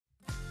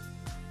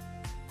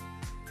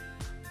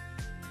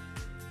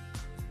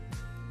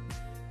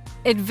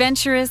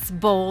Adventurous,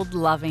 bold,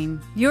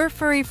 loving. Your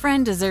furry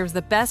friend deserves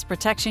the best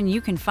protection you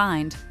can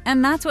find,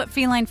 and that's what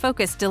Feline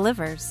Focus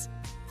delivers.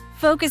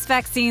 Focus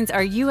vaccines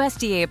are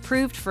USDA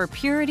approved for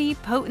purity,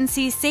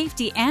 potency,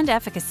 safety, and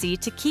efficacy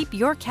to keep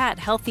your cat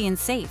healthy and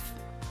safe.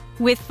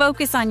 With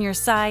Focus on your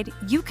side,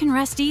 you can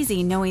rest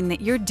easy knowing that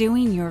you're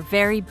doing your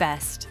very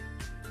best.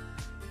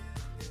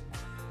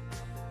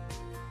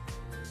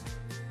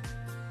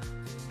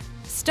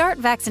 Start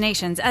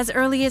vaccinations as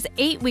early as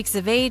 8 weeks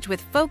of age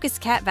with Focus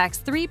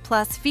CatVax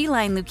 3+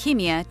 feline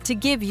leukemia to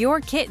give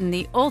your kitten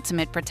the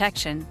ultimate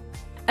protection.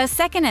 A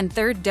second and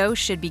third dose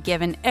should be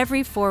given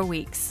every 4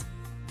 weeks.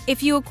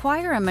 If you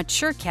acquire a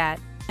mature cat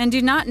and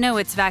do not know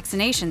its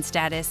vaccination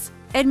status,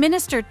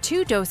 administer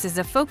 2 doses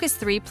of Focus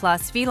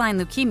 3+ feline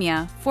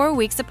leukemia 4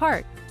 weeks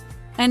apart.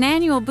 An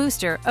annual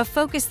booster of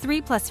Focus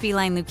 3+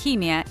 feline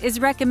leukemia is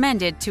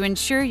recommended to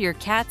ensure your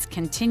cat's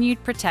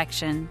continued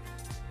protection.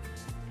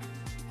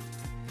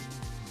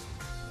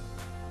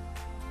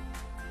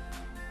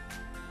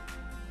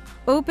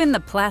 Open the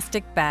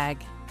plastic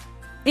bag.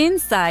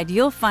 Inside,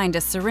 you'll find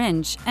a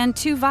syringe and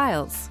 2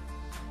 vials.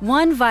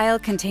 One vial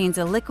contains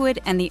a liquid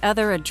and the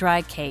other a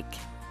dry cake.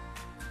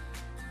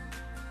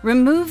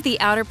 Remove the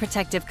outer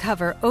protective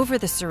cover over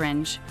the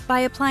syringe by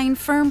applying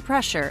firm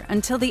pressure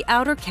until the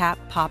outer cap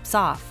pops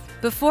off.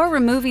 Before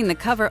removing the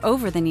cover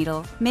over the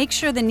needle, make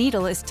sure the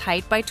needle is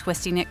tight by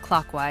twisting it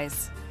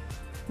clockwise.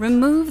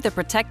 Remove the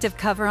protective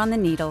cover on the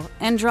needle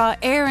and draw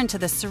air into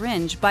the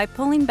syringe by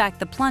pulling back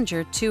the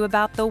plunger to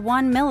about the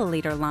 1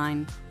 milliliter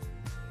line.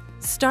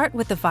 Start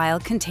with the vial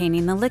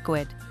containing the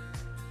liquid.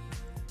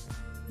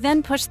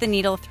 Then push the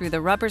needle through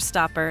the rubber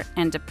stopper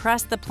and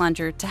depress the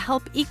plunger to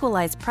help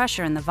equalize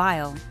pressure in the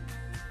vial.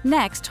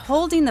 Next,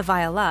 holding the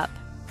vial up,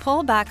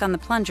 pull back on the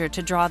plunger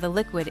to draw the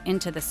liquid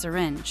into the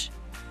syringe.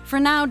 For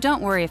now,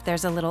 don't worry if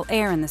there's a little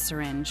air in the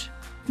syringe.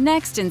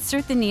 Next,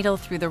 insert the needle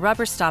through the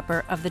rubber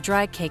stopper of the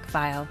dry cake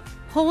vial.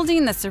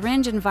 Holding the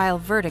syringe and vial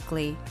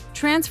vertically,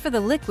 transfer the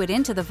liquid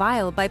into the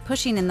vial by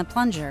pushing in the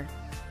plunger.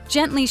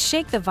 Gently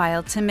shake the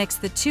vial to mix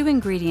the 2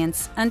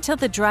 ingredients until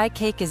the dry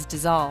cake is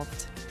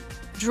dissolved.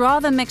 Draw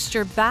the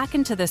mixture back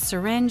into the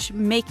syringe,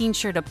 making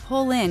sure to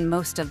pull in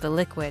most of the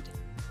liquid.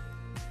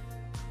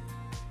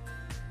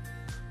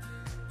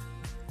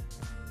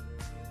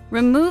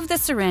 Remove the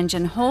syringe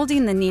and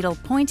holding the needle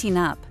pointing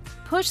up,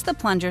 push the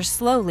plunger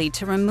slowly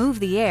to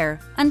remove the air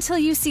until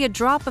you see a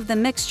drop of the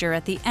mixture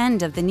at the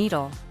end of the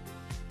needle.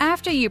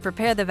 After you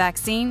prepare the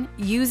vaccine,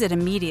 use it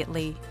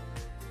immediately.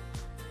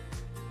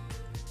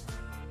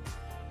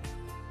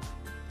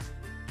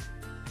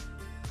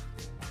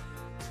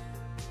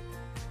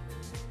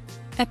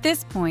 At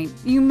this point,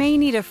 you may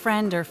need a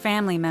friend or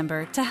family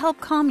member to help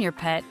calm your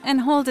pet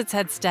and hold its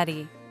head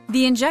steady.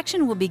 The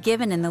injection will be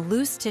given in the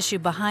loose tissue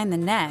behind the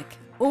neck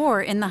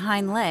or in the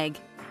hind leg.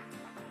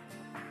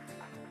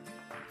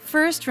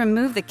 First,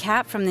 remove the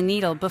cap from the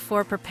needle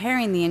before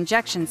preparing the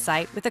injection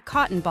site with a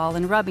cotton ball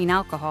and rubbing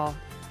alcohol.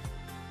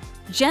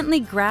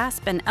 Gently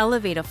grasp and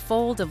elevate a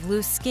fold of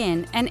loose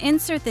skin and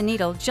insert the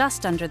needle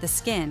just under the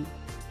skin.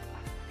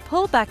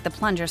 Pull back the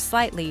plunger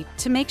slightly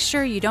to make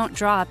sure you don't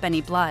draw up any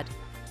blood.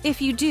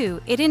 If you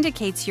do, it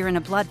indicates you're in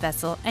a blood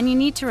vessel and you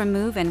need to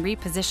remove and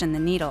reposition the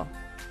needle.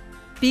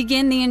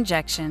 Begin the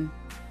injection.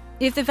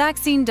 If the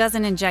vaccine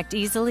doesn't inject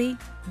easily,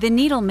 the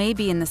needle may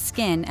be in the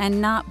skin and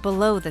not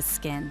below the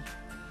skin.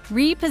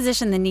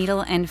 Reposition the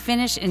needle and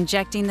finish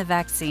injecting the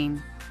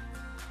vaccine.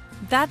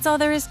 That's all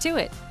there is to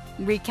it.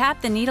 Recap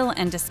the needle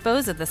and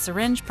dispose of the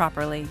syringe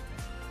properly.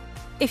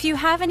 If you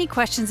have any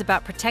questions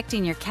about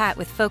protecting your cat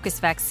with Focus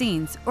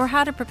vaccines or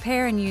how to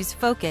prepare and use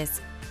Focus,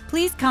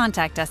 please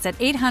contact us at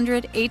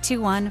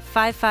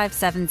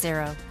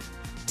 800-821-5570.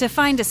 To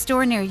find a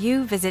store near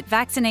you, visit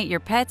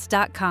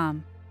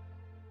vaccinateyourpets.com.